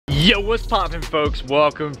Yo, what's poppin', folks?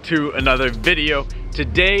 Welcome to another video.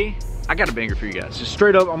 Today, I got a banger for you guys. Just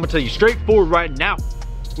straight up, I'm gonna tell you straightforward right now.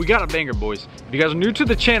 We got a banger, boys. If you guys are new to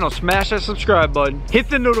the channel, smash that subscribe button,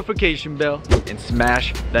 hit the notification bell, and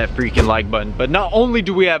smash that freaking like button. But not only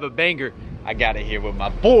do we have a banger, I got it here with my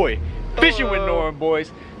boy, Fishing with Norm,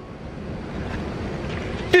 boys.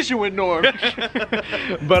 Fishing with Norm.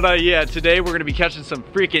 But yeah, today we're gonna be catching some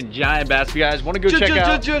freaking giant bass. If you guys want to go check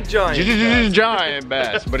out giant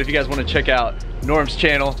bass. But if you guys want to check out Norm's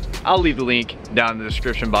channel, I'll leave the link down in the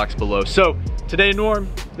description box below. So today, Norm,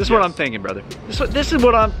 this is what I'm thinking, brother. This is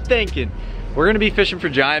what I'm thinking. We're gonna be fishing for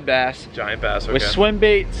giant bass. Giant bass, okay. With swim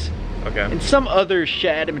baits. Okay. And some other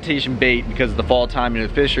shad imitation bait because of the fall time and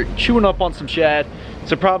the fish are chewing up on some shad.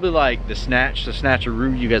 So probably like the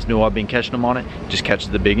snatcheroo. You guys know I've been catching them on it. Just catches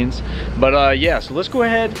the biggins. But yeah, so let's go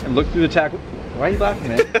ahead and look through the tackle. Why are you laughing,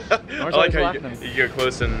 man? I like how you get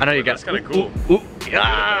close and I know you got. That's kind of cool.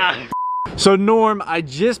 Yeah. So Norm, I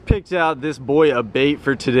just picked out this boy a bait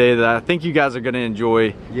for today that I think you guys are gonna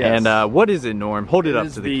enjoy. Yes. And what is it, Norm? Hold it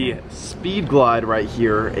up to the camera. Speed Glide right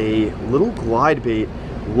here, a little glide bait.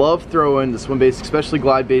 Love throwing the swim baits, especially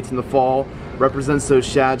glide baits in the fall. Represents those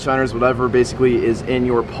shad shiners, whatever basically is in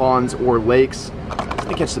your ponds or lakes. I'm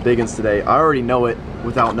gonna catch the big ones today. I already know it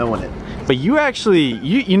without knowing it. But you actually,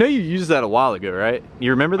 you know you used that a while ago, right?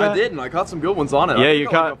 You remember that? I did, and I caught some good ones on it. Yeah, I you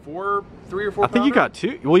caught like three or four. I think you caught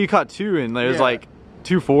two. Well, you caught two, and there's like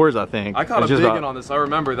 2 4s, I think. I caught a big one on this. I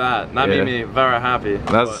remember that, and that made me very happy.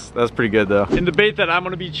 That's pretty good though. And the bait that I'm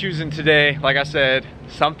gonna be choosing today, like I said,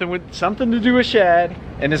 something to do with shad,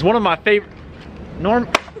 and it's one of my favorite. Norm.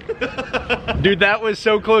 Dude, that was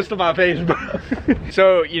so close to my face, bro.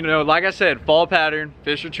 So, you know, like I said, fall pattern,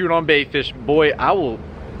 fish are chewing on bait fish. Boy, I will.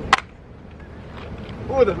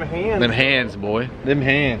 Oh, them hands. Them hands, boy. Them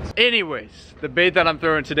hands. Anyways, the bait that I'm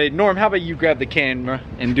throwing today. Norm, how about you grab the camera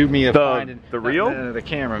and do me a find? The reel? No, the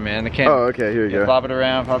camera, man. The camera. Oh, okay, here you go. Flop it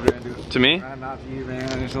around, flop it around. To me? Not to you, man.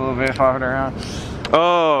 Just a little bit, flop it around.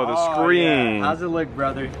 Oh, the screen. Yeah. How's it look,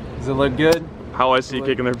 brother? Does it look good? How I see you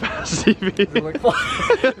kicking their bass, TV.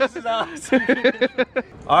 This is how I see it.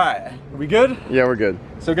 All right, are we good? Yeah, we're good.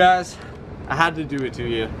 So guys, I had to do it to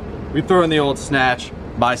you. We throw in the old snatch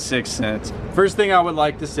by 6 cents. First thing I would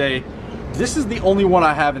like to say, this is the only one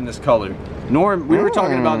I have in this color. Norm, we were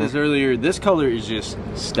talking about this earlier. This color is just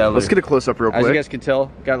stellar. Let's get a close up real quick. As you guys can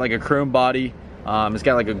tell, got like a chrome body. It's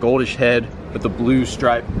got like a goldish head with the blue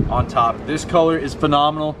stripe on top. This color is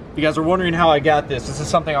phenomenal. If you guys are wondering how I got this is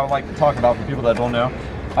something I would like to talk about for people that don't know.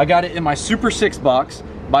 I got it in my Super 6 box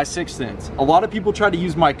by 6 cents. A lot of people tried to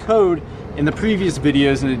use my code in the previous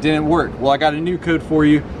videos and it didn't work. Well, I got a new code for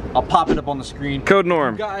you. I'll pop it up on the screen. Code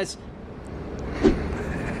Norm. You guys,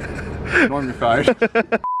 Norm, you're fired.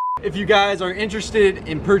 If you guys are interested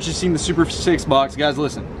in purchasing the Super 6 box, guys,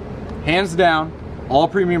 listen. Hands down, all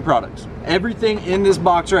premium products. Everything in this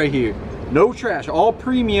box right here, no trash, all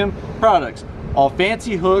premium products. All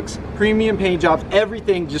fancy hooks, premium paint jobs,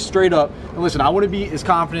 everything just straight up. And listen, I wouldn't be as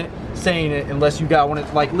confident saying it unless you got one.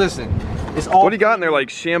 Like, listen, it's all. What do you got in there? Like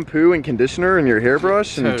shampoo and conditioner and your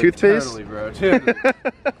hairbrush and toothpaste? Totally, bro. Totally.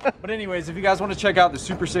 But anyways, if you guys want to check out the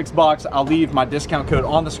Super 6 box, I'll leave my discount code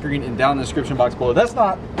on the screen and down in the description box below. That's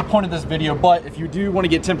not the point of this video, but if you do want to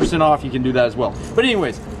get 10% off, you can do that as well. But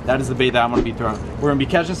anyways, that is the bait that I'm going to be throwing. We're going to be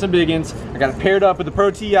catching some biggins. I got it paired up with the Pro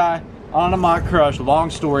TI on a Mock Crush. Long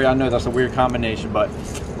story, I know that's a weird combination, but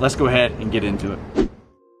let's go ahead and get into it.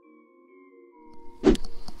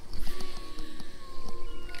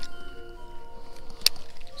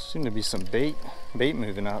 Seem to be some bait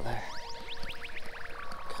moving out there.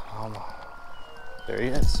 Come on. There he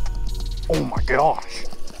is. Oh my gosh.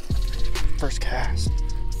 First cast.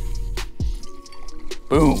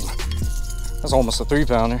 Boom. That's almost a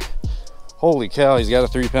 3-pounder. Holy cow, he's got a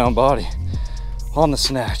 3-pound body on the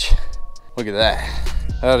snatch. Look at that.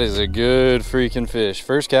 That is a good freaking fish.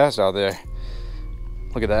 First cast out there.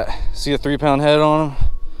 Look at that. See a 3-pound head on him?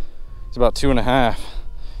 It's about 2.5.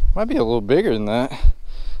 Might be a little bigger than that.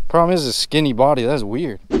 Problem is his skinny body. That's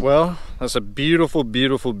weird. Well, that's a beautiful,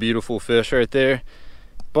 beautiful, beautiful fish right there.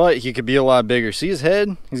 But he could be a lot bigger. See his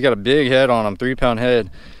head? He's got a big head on him. 3-pound head.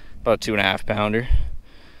 About a 2.5 pounder.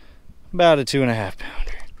 About a 2.5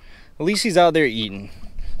 pounder. At least he's out there eating.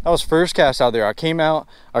 That was first cast out there. I came out,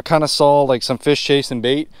 I kind of saw like some fish chasing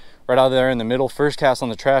bait right out there in the middle. First cast on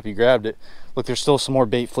the trap, he grabbed it. Look, there's still some more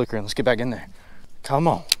bait flickering. Let's get back in there. Come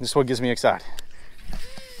on, this is what gets me excited.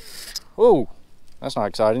 Whoa, that's not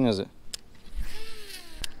exciting, is it?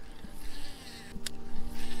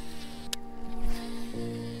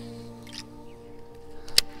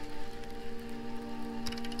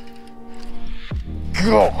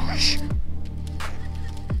 Gosh.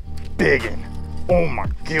 big one. Oh my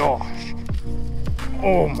gosh.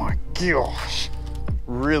 Oh my gosh.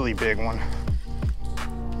 Really big one.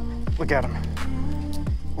 Look at him.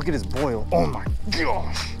 Look at his boil. Oh my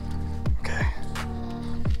gosh. Okay.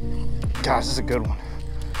 Gosh, this is a good one.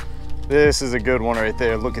 This is a good one right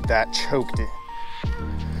there. Look at that, choked it.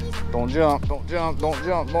 Don't jump, don't jump, don't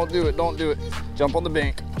jump, don't do it, don't do it. Jump on the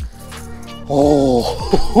bank.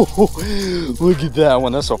 Oh, look at that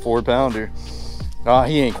one. That's a 4-pounder.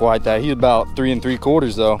 He ain't quite that. He's about 3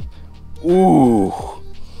 3/4 though. Ooh,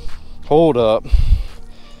 hold up.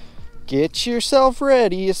 Get yourself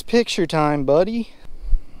ready. It's picture time, buddy.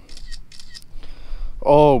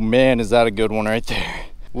 Oh man, is that a good one right there.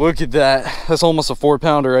 Look at that. That's almost a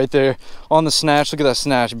 4-pounder right there on the snatch. Look at that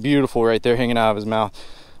snatch. Beautiful right there hanging out of his mouth.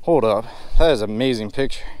 Hold up. That is an amazing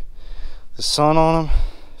picture. The sun on him.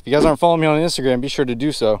 If you guys aren't following me on Instagram, be sure to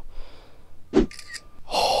do so.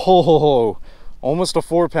 Oh, almost a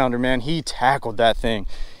 4-pounder, man. He tackled that thing.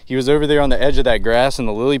 He was over there on the edge of that grass and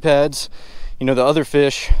the lily pads. You know, the other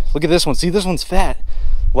fish. Look at this one. See, this one's fat.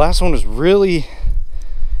 Last one was really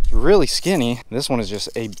skinny. This one is just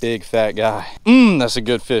a big fat guy. That's a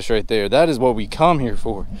good fish right there. That is what we come here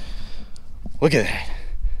for. Look at that.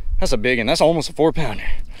 That's a big one. That's almost a 4-pounder.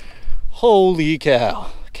 Holy cow.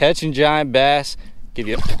 Catching giant bass. Give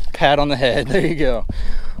you a pat on the head. There you go.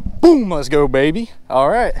 Boom, let's go, baby. All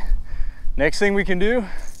right. Next thing we can do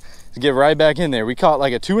is get right back in there. We caught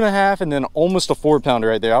like a 2.5 and then almost a 4-pounder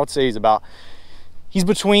right there. I would say he's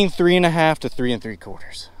between 3.5 to 3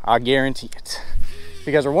 3/4. I guarantee it. If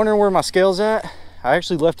you guys are wondering where my scale's at, I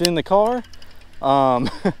actually left it in the car.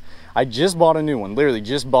 I just bought a new one, literally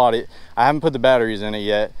just bought it. I haven't put the batteries in it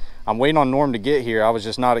yet. I'm waiting on Norm to get here. I was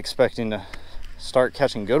just not expecting to start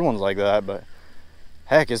catching good ones like that, but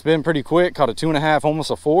heck, it's been pretty quick. Caught a 2.5,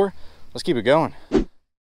 almost a 4. Let's keep it going.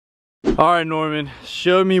 All right, Norman,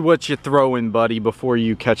 show me what you're throwing, buddy, before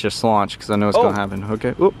you catch a slaunch, because I know it's gonna happen.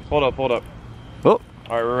 Okay. Oop. Hold up, hold up. Oh.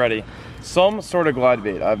 All right, we're ready. Some sort of glide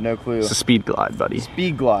bait. I have no clue. It's a speed glide, buddy.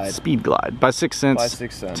 Speed glide. Speed glide by 6 cents. By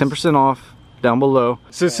 6 cents. 10% off down below.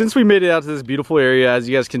 So since we made it out to this beautiful area, as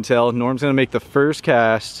you guys can tell, Norm's gonna make the first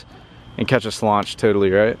cast and catch a slaunch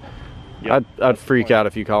totally, right? Yep. I'd freak out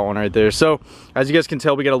if you caught one right there. So as you guys can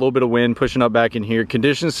tell, we got a little bit of wind pushing up back in here.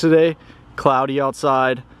 Conditions today, cloudy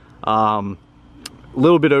outside, a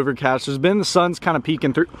little bit overcast. The sun's kind of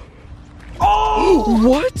peeking through. Oh,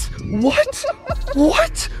 what?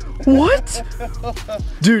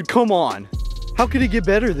 Dude, come on. How could it get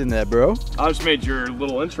better than that, bro? I just made your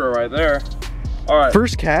little intro right there. All right.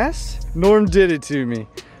 First cast? Norm did it to me.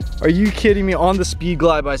 Are you kidding me? On the speed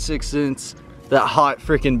glide by 6 cents. That hot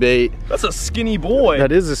freaking bait. That's a skinny boy.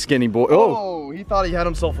 That is a skinny boy. Oh, he thought he had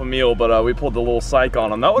himself a meal, but we pulled the little psych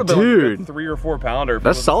on him. That would have been like a 3 or 4 pounder.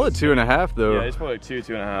 That's solid 2.5 though. Yeah, he's probably like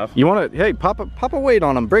 2.5. You want to, hey, pop a weight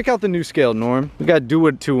on him. Break out the new scale, Norm. We got to do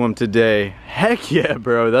it to him today. Heck yeah,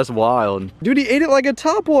 bro. That's wild. Dude, he ate it like a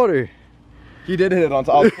topwater. He did hit it on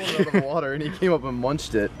top. I was pulling it out of the water and he came up and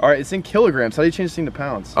munched it. All right, it's in kilograms. How do you change this thing to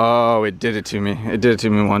pounds? Oh, it did it to me. It did it to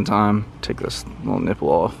me one time. Take this little nipple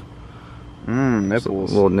off.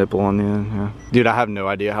 Nipples. A little nipple on the end, yeah. Dude, I have no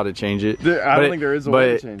idea how to change it. I don't think there is a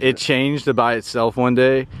way to change it. It changed by itself one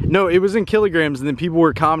day. No, it was in kilograms, and then people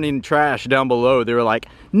were commenting trash down below. They were like,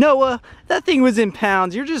 Noah, that thing was in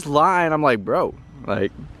pounds. You're just lying. I'm like, bro,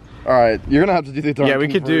 like. All right, you're gonna have to do the we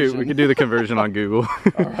could do the conversion on Google.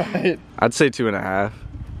 All right. I'd say 2.5.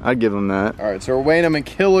 I'd give him that. All right, so we're weighing him in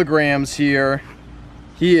kilograms here.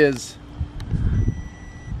 He is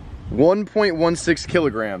 1.16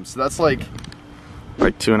 kilograms. So that's like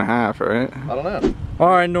 2.5, right? I don't know. All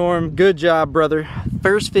right, Norm, good job, brother.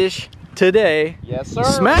 First fish today. Yes, sir.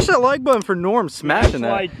 Smash that like button for Norm smashing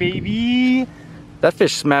that. Like, baby. That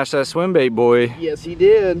fish smashed that swim bait, boy. Yes, he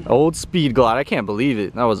did. Old speed glide. I can't believe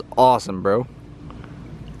it. That was awesome, bro.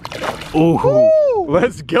 Ooh.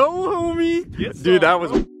 Let's go, homie. Dude, that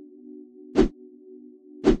was...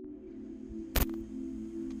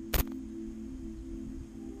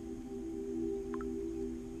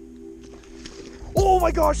 Oh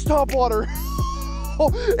my gosh, top water.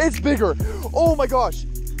 Oh, it's bigger. Oh my gosh.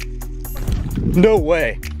 No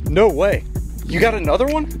way. No way. You got another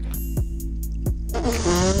one?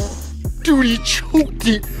 Dude, he choked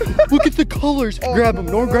it. Look at the colors. Oh, grab him,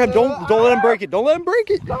 Norm. Grab him. Don't let him break it. Don't let him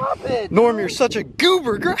break it. Stop it. Norm, you're such a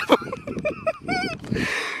goober. Grab him.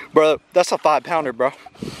 Bro, that's a 5-pounder, bro.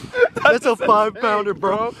 That's a 5-pounder,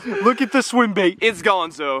 bro. Look at the swim bait. It's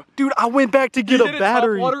gone, so. Dude, I went back to get a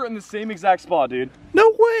battery. Top water in the same exact spot, dude.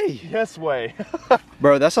 No way. Yes way.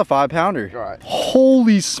 Bro, that's a 5-pounder. All right.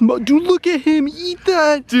 Holy smoke. Dude, look at him eat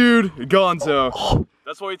that. Dude, gonzo. Oh,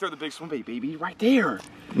 That's why we throw the big swim bait, baby. Right there.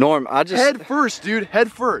 Norm, I just... Head first, dude.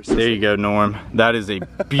 Head first. There you go, Norm. That is a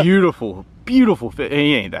beautiful, beautiful fish.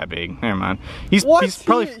 He ain't that big. Never mind. He's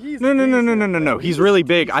probably... No. He's really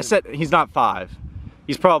big. I said he's not 5.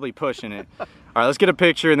 He's probably pushing it. All right, let's get a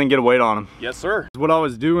picture and then get a weight on him. Yes, sir. What I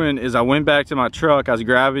was doing is I went back to my truck. I was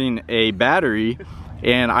grabbing a battery.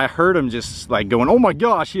 And I heard him just like going, oh my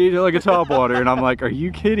gosh, he ate it like a topwater. And I'm like, are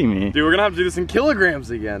you kidding me? Dude, we're gonna have to do this in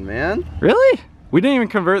kilograms again, man. Really? We didn't even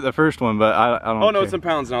convert the first one, but I don't Oh, no, care. it's in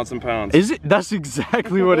pounds now. It's in pounds. Is it? That's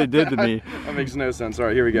exactly what it did to me. That makes no sense. All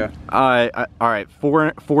right, here we go. All right,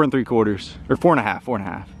 4 3/4 or 4.5,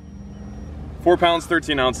 4.5. 4 pounds,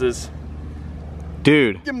 13 ounces.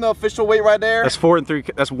 Dude. Give him the official weight right there. That's 4 3.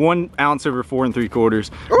 That's 1 ounce over 4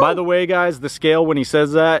 3/4. By the way, guys, the scale when he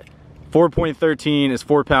says that, 4.13 is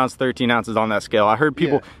 4 pounds, 13 ounces on that scale. I heard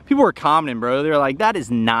people were commenting, bro. They're like, that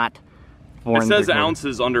is not 4 It says 3/4.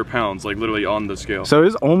 ounces under pounds, like literally on the scale. So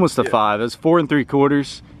it's almost a 5. It's 4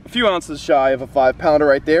 3/4. A few ounces Shy of a 5-pounder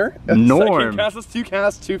right there. Norm. Second cast, that's 2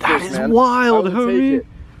 casts, 2 fish, That is man. wild, I will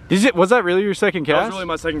homie. Was that really your second That cast? was really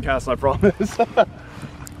my second cast, I promise.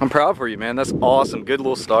 I'm proud for you, man. That's awesome. Good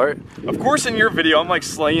little start. Of course, in your video, I'm like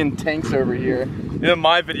slaying tanks over here. In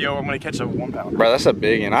my video, I'm gonna catch a 1 pounder. Bro, that's a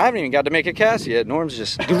big one. I haven't even got to make a cast yet. Norm's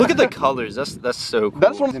just... Dude, look at the colors. That's so cool.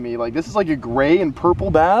 That's one to me. Like, this is like a gray and purple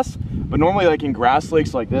bass, but normally like in grass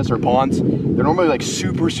lakes like this or ponds, they're normally like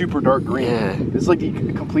super, super dark green. Yeah. It's like the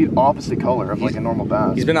complete opposite color of like a normal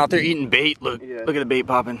bass. He's been out there eating bait. Look, Yeah. look at the bait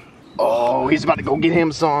popping. Oh, he's about to go get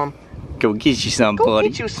him some. Go get you some, Go buddy.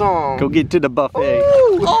 get you some. Go get to the buffet.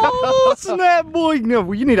 Ooh. Oh, snap, boy.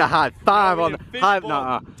 No, you need a high five Yeah, on the fish high. bump.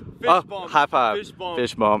 Nah. Fish bump. High five. Fish bump.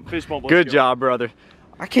 Fish bump. Fish bump, let's Good go. job, brother.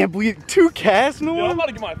 I can't believe 2 casts, Norm. Yo, I'm about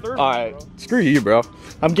to get my 3rd All one, right, bro. screw you, bro.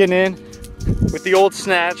 I'm getting in with the old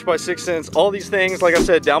snatch by 6 cents. All these things, like I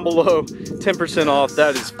said, down below, 10% off.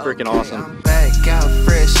 That is freaking awesome. I'm back out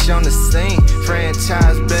fresh on the scene.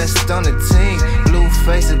 Franchise best on the team. Blue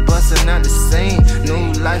faces busting out the scene.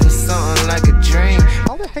 New life is something like a dream.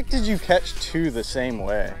 How the heck did you catch 2 the same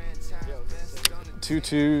way? 2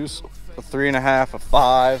 2s, a 3.5, a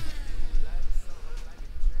 5.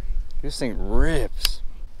 This thing rips.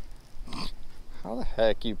 How the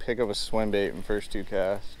heck you pick up a swim bait in first 2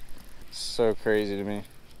 casts? So crazy to me.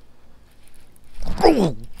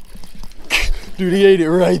 Oh! Dude, he ate it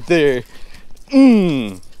right there.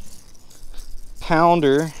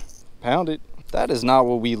 Pounder. Pound it. That is not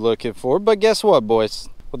what we looking for. But guess what, boys?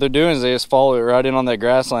 What they're doing is they just follow it right in on that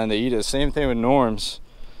grass line. They eat it. Same thing with Norm's.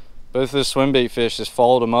 Both the swim bait fish just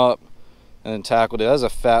followed him up and then tackled it. That's a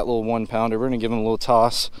fat little 1 pounder. We're gonna give him a little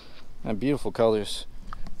toss. And beautiful colors.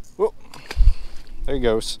 Whoa. There he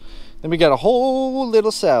goes. Then we got a whole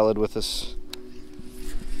little salad with us.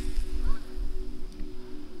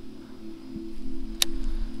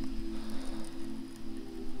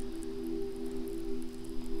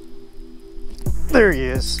 There he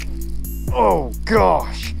is. Oh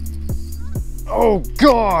gosh. Oh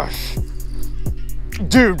gosh.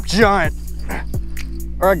 Dude, giant.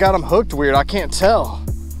 Or I got him hooked weird, I can't tell.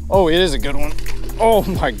 Oh, it is a good one. Oh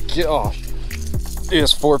my gosh.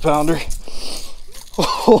 It's 4 pounder.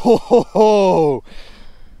 Oh,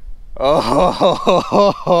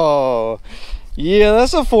 oh, yeah,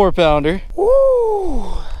 that's a 4 pounder.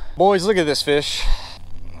 Woo. Boys, look at this fish.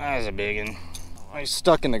 That is a big one. He's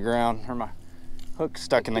stuck in the ground, or my hook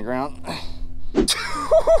stuck in the ground.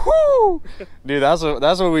 Dude, that's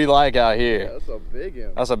what we like out here. Yeah, that's a big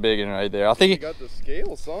one. That's a big one right there. I think You got the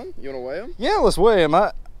scale, son. You wanna weigh him? yeah, let's weigh him.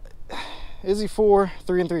 Is he 4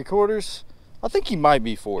 3 3/4? I think he might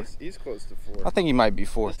be 4. He's close to 4. I think he might be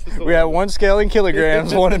 4. We have 1 scale in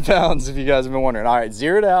kilograms, 1 in pounds, if you guys have been wondering. All right,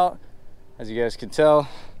 zeroed out, as you guys can tell.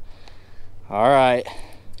 All right,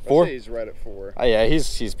 4. I'd say he's right at 4. Oh, yeah,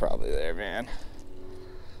 he's probably there, man.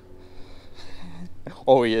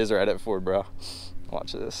 Oh, he is right at 4, bro.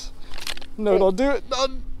 Watch this. No, don't do it. No.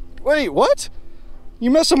 Wait, what?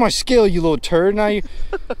 You messed up my scale, you little turd. Now you.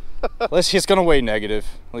 It's gonna weigh negative.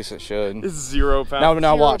 At least it should. It's 0 pounds. Now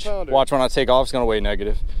 0 watch. pounder. Watch when I take off. It's gonna weigh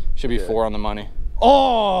negative. Should be 4 on the money.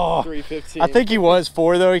 Oh! 315. I think he was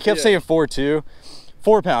 4 though. He kept Yeah. saying 4 too.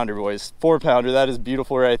 4 pounder, boys. 4 pounder. That is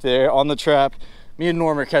beautiful right there on the trap. Me and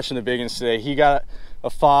Norm are catching the big ones today. He got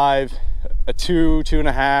a 5, a 2,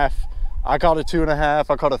 2.5. I caught a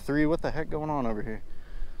 2.5. I caught a 3. What the heck going on over here?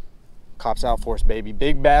 Cops out for us, baby.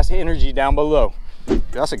 Big bass energy down below.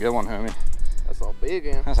 That's a good one, homie. That's a big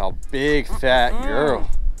one. That's a big fat girl.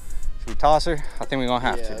 Should we toss her? I think we're gonna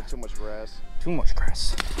have Yeah, to. too much grass. Too much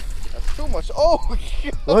grass. That's too much. Oh,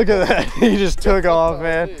 Look at that. He just took off,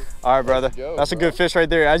 man. Golly. All right, brother. Let's go, That's a bro. good fish right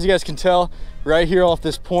there. As you guys can tell, right here off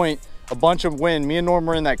this point, a bunch of wind. Me and Norm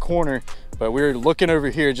were in that corner, but we were looking over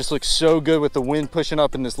here. It just looks so good with the wind pushing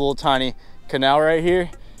up in this little tiny canal right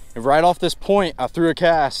here. And right off this point, I threw a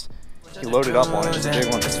cast. He loaded up on it, it's a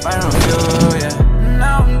big one.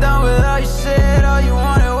 Now I'm done with all you said, all you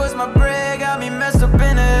wanted was my bread, got me messed up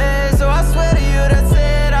in it.